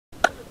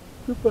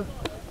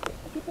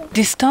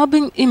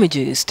Disturbing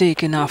images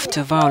taken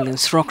after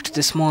violence rocked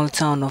the small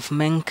town of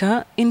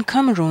Menka in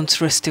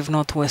Cameroon's restive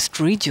northwest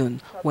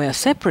region, where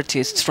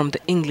separatists from the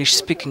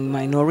English-speaking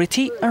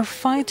minority are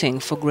fighting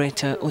for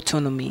greater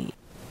autonomy.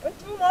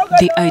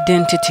 The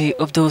identity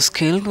of those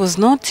killed was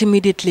not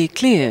immediately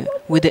clear,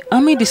 with the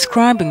army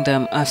describing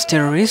them as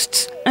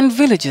terrorists and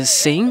villagers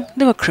saying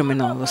they were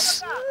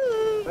criminals.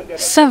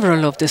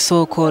 Several of the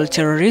so-called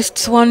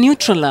terrorists were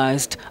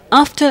neutralized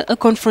after a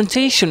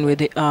confrontation with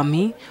the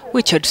army,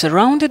 which had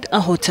surrounded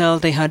a hotel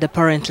they had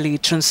apparently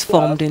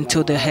transformed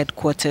into their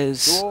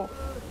headquarters.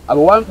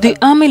 The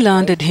army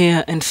landed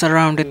here and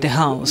surrounded the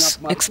house,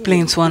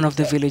 explains one of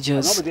the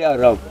villagers.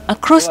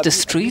 Across the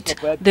street,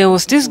 there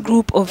was this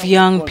group of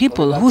young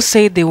people who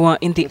said they were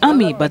in the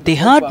army but they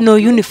had no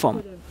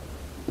uniform.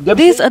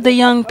 These are the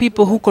young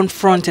people who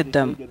confronted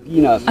them.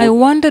 I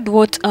wondered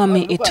what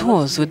army it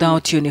was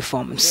without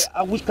uniforms.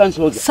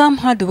 Some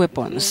had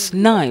weapons,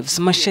 knives,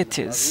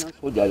 machetes.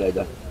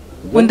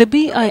 When the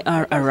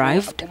BIR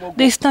arrived,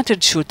 they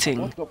started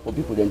shooting.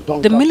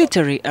 The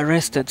military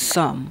arrested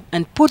some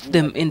and put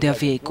them in their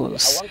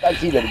vehicles.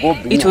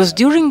 It was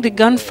during the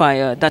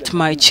gunfire that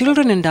my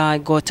children and I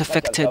got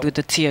affected with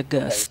the tear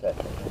gas,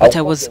 but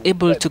I was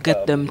able to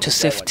get them to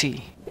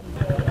safety.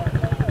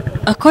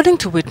 According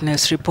to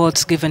witness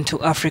reports given to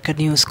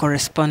Africanews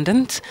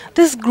correspondents,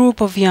 this group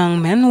of young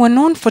men were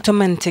known for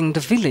tormenting the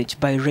village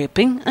by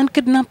raping and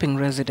kidnapping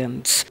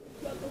residents.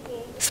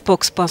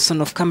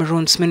 Spokesperson of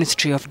Cameroon's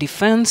Ministry of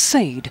Defense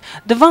said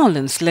the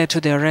violence led to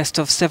the arrest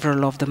of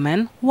several of the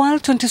men, while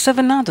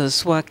 27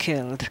 others were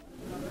killed.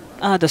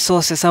 Other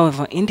sources,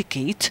 however,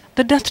 indicate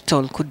the death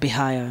toll could be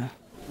higher.